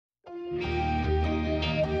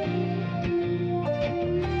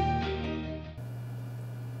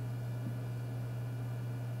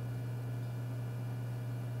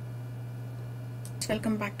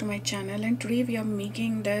welcome back to my channel, and today we are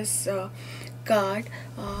making this card.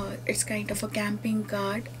 It's kind of a camping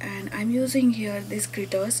card, and I'm using here these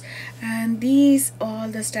critters, and these all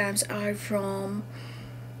the stamps are from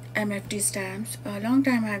MFT stamps. A long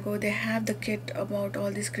time ago they have the kit about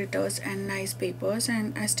all these critters and nice papers,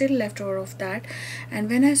 and I still left over of that. And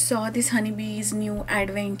when I saw this honeybees new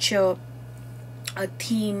adventure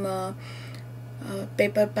theme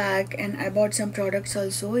paper pack, and I bought some products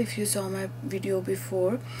also if you saw my video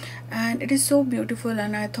before, and it is so beautiful,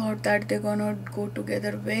 and I thought that they're gonna go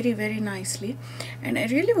together very nicely, and I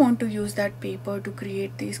really want to use that paper to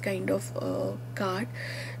create this kind of card.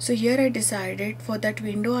 So here I decided for that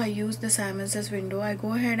window I use the Simon's window. I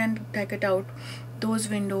go ahead and take it out those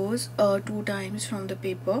windows 2 times from the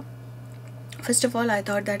paper. First of all, I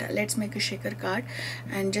thought that let's make a shaker card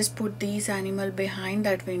and just put these animal behind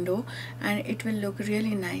that window, and it will look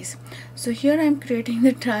really nice. So here I'm creating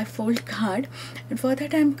the trifold card, and for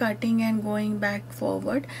that I'm cutting and going back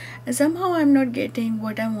forward, and somehow I'm not getting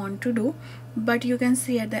what I want to do, but you can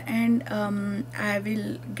see at the end I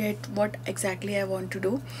will get what exactly I want to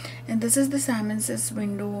do. And this is the Simon's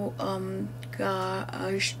window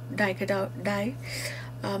die cut out die.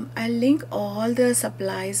 I'll link all the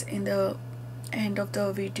supplies in the end of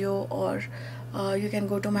the video, or you can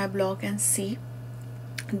go to my blog and see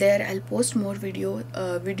there. I'll post more the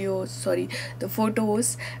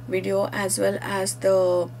photos, video, as well as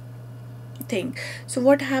the thing. So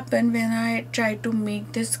what happened when I tried to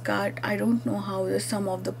make this card, I don't know how some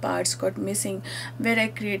of the parts got missing where I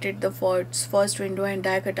created the first window and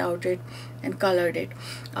die cut out it and colored it,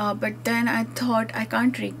 but then I thought I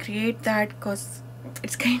can't recreate that because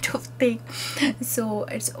it's kind of thick, so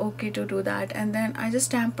it's okay to do that. And then I just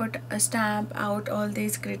stamp out all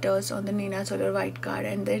these critters on the Nina Solar white card,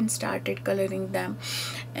 and then started coloring them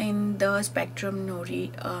in the Spectrum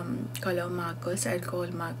Nori color markers, alcohol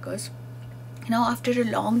markers. Now after a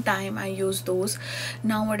long time I use those.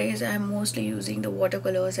 Nowadays I'm mostly using the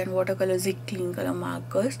watercolors and watercolor Zig clean color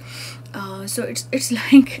markers. So it's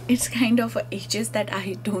like it's kind of ages that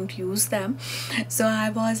I don't use them. So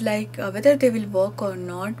I was like whether they will work or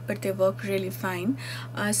not, but they work really fine.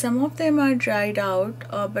 Some of them are dried out,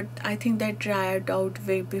 but I think they dried out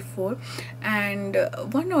way before, and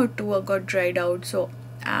 1 or 2 got dried out, so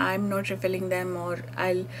I'm not refilling them, or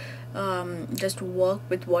I'll just work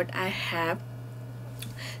with what I have.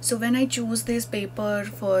 So when I choose this paper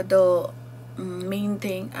for the main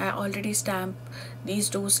thing, I already stamp these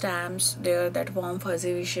 2 stamps there, that warm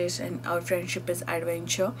fuzzy wishes and our friendship is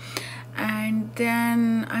adventure. And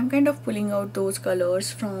then I'm kind of pulling out those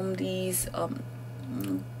colors from these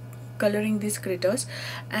coloring these critters,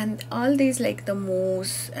 and all these like the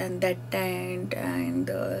moose and that tent and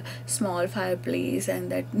the small fireplace,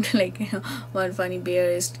 and that like one funny bear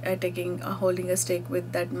is holding a stick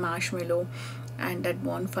with that marshmallow and that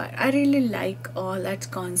bonfire. I really like all that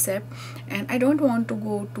concept, and I don't want to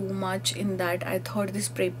go too much in that. I thought this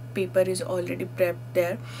paper is already prepped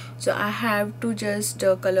there, so I have to just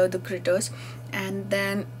color the critters, and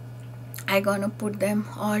then I gonna put them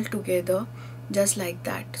all together just like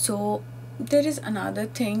that. So there is another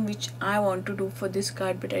thing which I want to do for this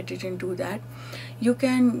card, but I didn't do that. You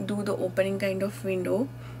can do the opening kind of window,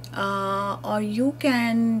 or you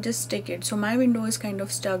can just stick it. So my window is kind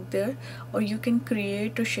of stuck there, or you can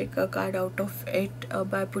create a shaker card out of it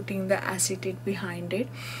by putting the acetate behind it,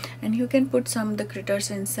 and you can put some of the critters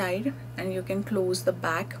inside, and you can close the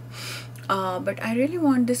back. But I really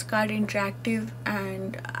want this card interactive,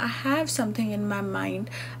 and I have something in my mind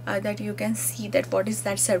that you can see that what is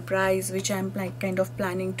that surprise which I'm like kind of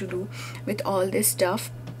planning to do with all this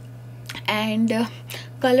stuff. And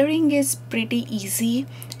coloring is pretty easy.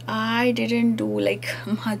 I didn't do like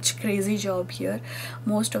much crazy job here.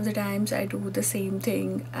 Most of the times I do the same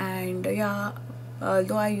thing, and yeah,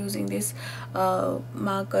 although I using this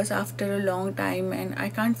markers after a long time, and I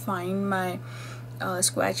can't find my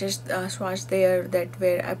swatch there, that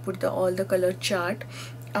where I put all the color chart,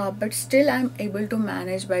 but still I'm able to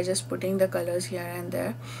manage by just putting the colors here and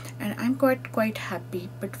there, and I'm quite happy.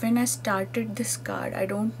 But when I started this card, I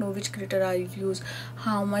don't know which critter I use,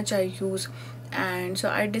 how much I use, and so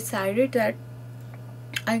I decided that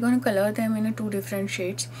I'm gonna color them in 2 different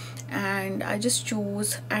shades, and I just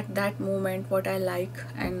choose at that moment what I like,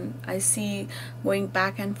 and I see going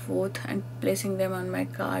back and forth and placing them on my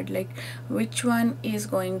card, like which one is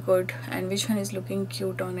going good and which one is looking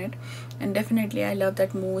cute on it. And definitely I love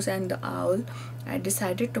that moose and the owl. I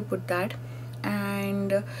decided to put that.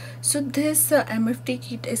 And so this MFT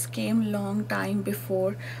kit is came long time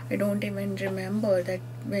before. I don't even remember that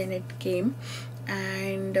when it came.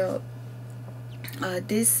 And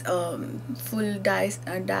this full die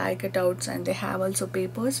cutouts, and they have also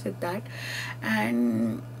papers with that.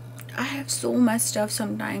 And I have so much stuff.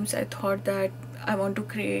 Sometimes I thought that I want to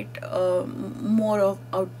create more of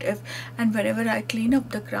out of, and whenever I clean up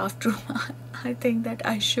the craft room, I think that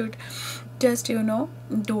I should just, you know,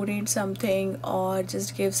 donate something or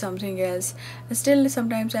just give something else. Still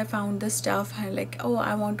sometimes I found the stuff and like, oh,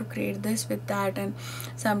 I want to create this with that. And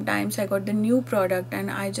sometimes I got the new product and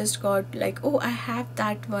I just got like, oh, I have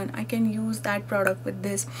that one, I can use that product with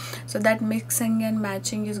this. So that mixing and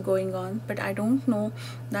matching is going on. But I don't know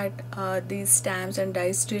that these stamps and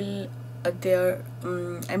dies still their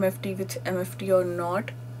MFT with MFT or not.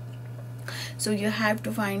 So you have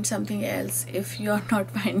to find something else if you are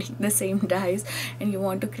not finding the same dies and you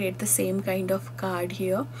want to create the same kind of card.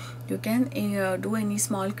 Here you can do any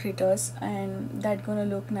small critters and that gonna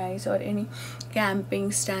look nice, or any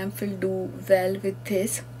camping stamp will do well with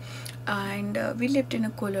this. And we lived in a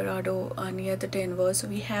Colorado near the Denver, so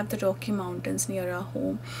we have the Rocky Mountains near our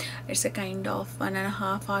home. It's a kind of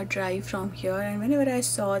 1.5 hour drive from here, and whenever I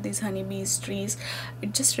saw these honeybees trees,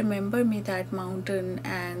 it just remembered me that mountain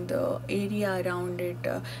and the area around it,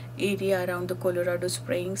 area around the Colorado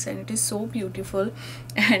Springs, and it is so beautiful.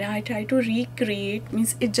 And I try to recreate,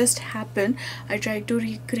 means it just happened, I try to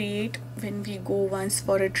recreate when we go once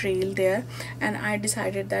for a trail there. And I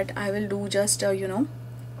decided that I will do just you know,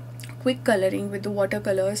 quick coloring with the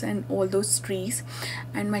watercolors and all those trees.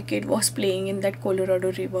 And my kid was playing in that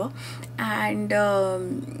Colorado river, and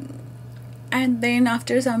then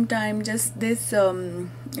after some time just this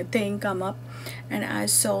thing come up, and I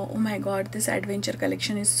saw, oh my god, this adventure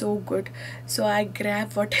collection is so good. So I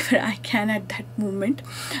grabbed whatever I can at that moment,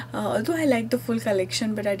 although I like the full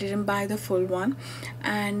collection, but I didn't buy the full one.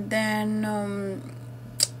 And then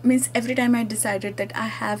means every time I decided that I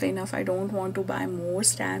have enough, I don't want to buy more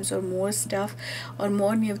stamps or more stuff or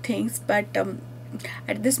more new things. But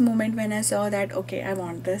at this moment when I saw that, okay, I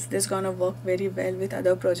want this gonna work very well with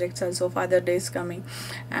other projects also. Father Day is coming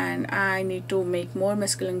and I need to make more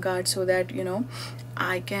masculine cards so that, you know,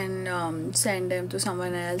 I can send them to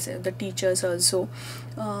someone else, the teachers also.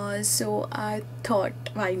 So I thought,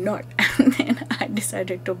 why not? And then I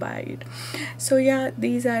decided to buy it. So yeah,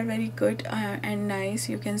 these are very good and nice.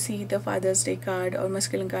 You can see the Father's Day card or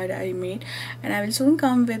masculine card I made, and I will soon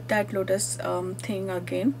come with that lotus thing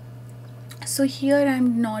again. So here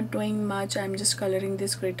I'm not doing much, I'm just coloring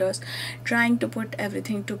these critters, trying to put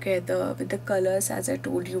everything together with the colors as I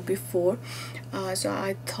told you before. So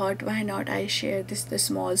I thought, why not I share this the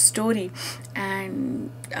small story,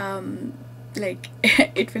 and like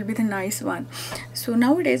it will be the nice one. So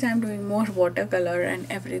nowadays I'm doing more watercolor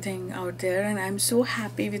and everything out there, and I'm so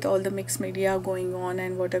happy with all the mixed media going on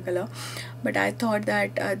and watercolor. But I thought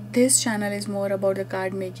that this channel is more about the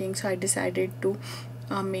card making, so I decided to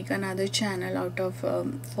make another channel out of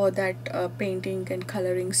for that painting and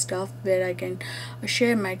coloring stuff, where I can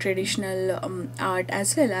share my traditional art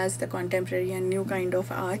as well as the contemporary and new kind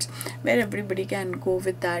of arts, where everybody can go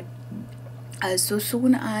with that. So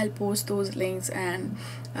soon I'll post those links, and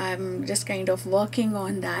I'm just kind of working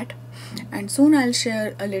on that. And soon I'll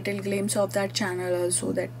share a little glimpse of that channel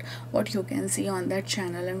also, that what you can see on that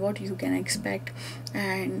channel and what you can expect.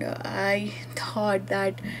 And I thought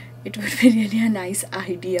that it would be really a nice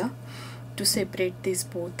idea to separate these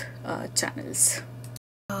both channels.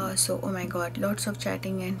 So oh my god, lots of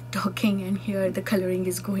chatting and talking, and here the coloring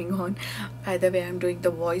is going on. By the way, I'm doing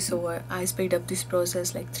the voiceover. I speed up this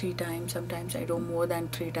process like 3 times, sometimes I do more than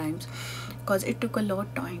 3 times, because it took a lot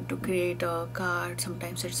of time to create a card.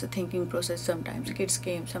 Sometimes it's a thinking process, sometimes kids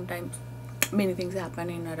came, sometimes many things happen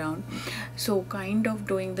in around. So kind of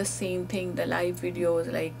doing the same thing, the live videos,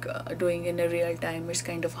 like doing in a real time, it's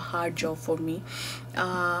kind of a hard job for me,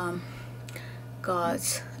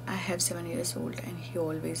 because I have 7 years old and he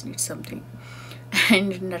always needs something.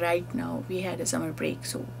 And right now we had a summer break,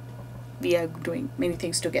 so we are doing many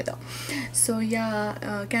things together. So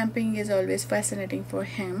yeah, camping is always fascinating for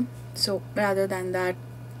him. So rather than that,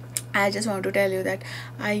 I just want to tell you that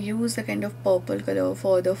I use the kind of purple color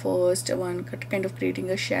for the first one, kind of creating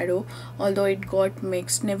a shadow, although it got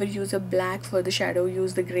mixed. Never use a black for the shadow,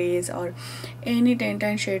 use the grays or any tint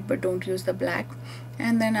and shade, but don't use the black.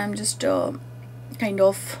 And then I'm just kind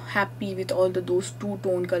of happy with all those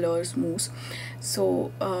 2-tone colors moves.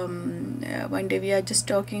 So one day we are just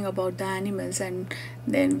talking about the animals, and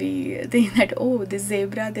then we think that, oh, this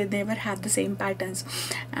zebra, they never have the same patterns.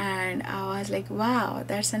 And I was like, wow,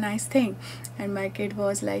 that's a nice thing. And my kid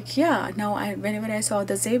was like, yeah, now whenever I saw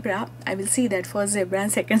the zebra, I will see that first zebra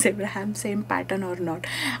and second zebra have same pattern or not.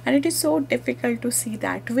 And it is so difficult to see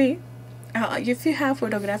that way. if you have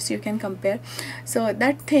photographs you can compare. So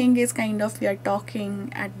that thing is kind of, we are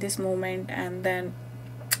talking at this moment, and then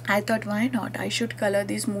I thought, why not, I should color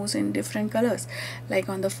these moose in different colors. Like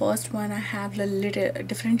on the first one I have a little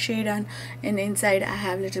different shade, and in inside I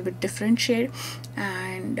have a little bit different shade,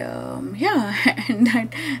 and yeah, and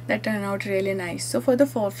that turned out really nice. So for the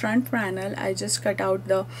front panel I just cut out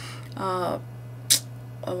the uh,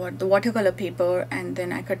 what the watercolor paper, and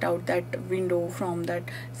then I cut out that window from that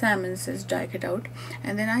salmon says die cut out,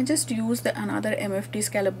 and then I just use the another MFT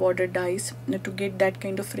scallop border dies to get that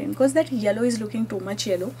kind of frame, because that yellow is looking too much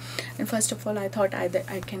yellow. And first of all I thought I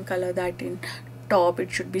can color that in top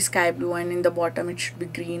it should be sky blue, and in the bottom it should be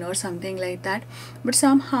green or something like that. But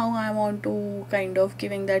somehow I want to kind of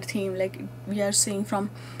giving that theme like we are seeing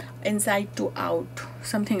from inside to out,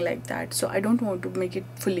 something like that. So I don't want to make it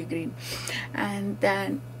fully green. And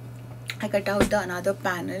then I cut out the another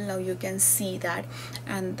panel, now you can see that.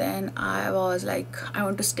 And then I was like, I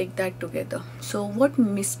want to stick that together. So what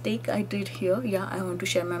mistake I did here, yeah, I want to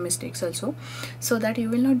share my mistakes also, so that you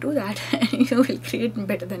will not do that and you will create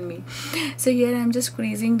better than me. So here I'm just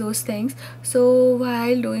squeezing those things. So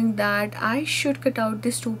while doing that I should cut out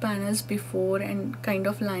these two panels before and kind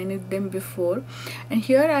of line it them before. And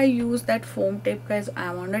here I use that foam tape because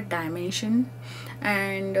I want a dimension,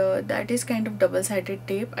 and that is kind of double-sided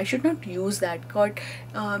tape. I should not use that because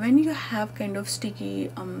when you have kind of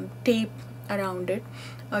sticky tape around it,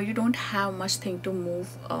 you don't have much thing to move.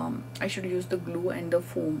 I should use the glue and the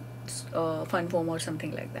foam, fun foam or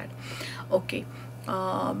something like that. Okay,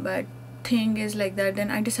 but thing is like that,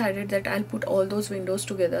 then I decided that I'll put all those windows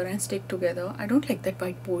together and stick together. I don't like that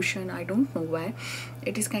white portion, I don't know why,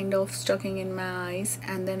 it is kind of stucking in my eyes.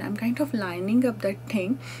 And then I'm kind of lining up that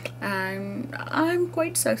thing, and I'm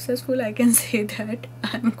quite successful, I can say that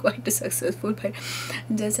I'm quite successful by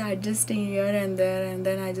just adjusting here and there. And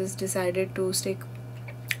then I just decided to stick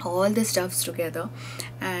all the stuffs together,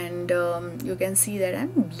 and you can see that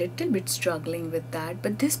I'm little bit struggling with that.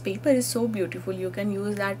 But this paper is so beautiful, you can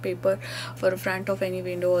use that paper for a front of any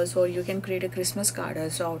window also, or you can create a Christmas card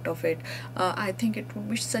also out of it. I think it would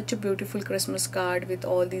be such a beautiful Christmas card with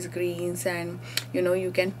all these greens, and you know, you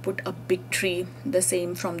can put a big tree, the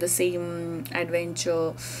same from the same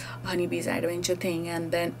adventure, honeybees adventure thing,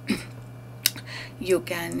 and then you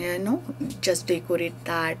can, you know, just decorate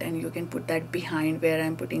that, and you can put that behind where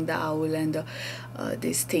I'm putting the owl and the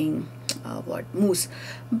this thing, what moose.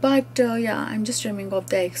 But yeah, I'm just trimming off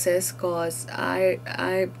the excess because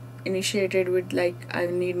I initiated with like I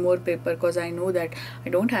need more paper because I know that I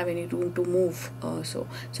don't have any room to move. So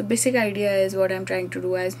basic idea is what I'm trying to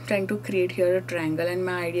do. I'm trying to create here a triangle, and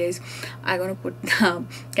my idea is I'm gonna put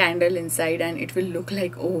candle inside, and it will look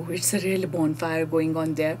like, oh, it's a real bonfire going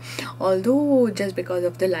on there. Although just because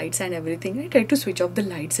of the lights and everything, I tried to switch off the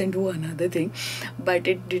lights and do another thing, but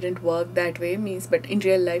it didn't work that way. Means, but in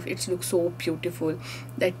real life it looks so beautiful,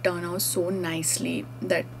 that turn out so nicely,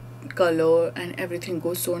 that color and everything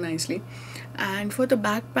goes so nicely. And for the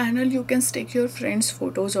back panel you can stick your friends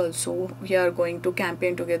photos also. We are going to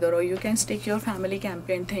campaign together, or you can stick your family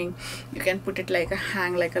campaign thing. You can put it like a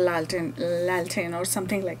hang like a lantern or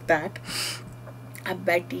something like that.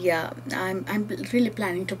 But yeah, I'm really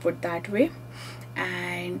planning to put that way.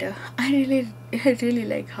 And I really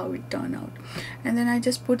like how it turned out. And then I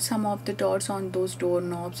just put some of the dots on those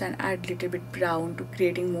doorknobs and add little bit brown to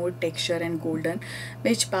creating more texture and golden,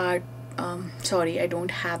 which part sorry, I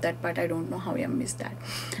don't have that part. I don't know how I missed that.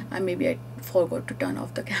 Maybe I forgot to turn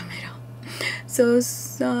off the camera. So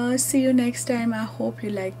see you next time. I hope you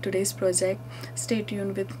like today's project. Stay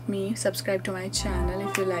tuned with me, subscribe to my channel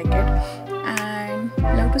if you like it, and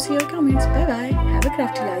love to see your comments. Bye bye, have a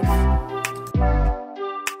crafty life.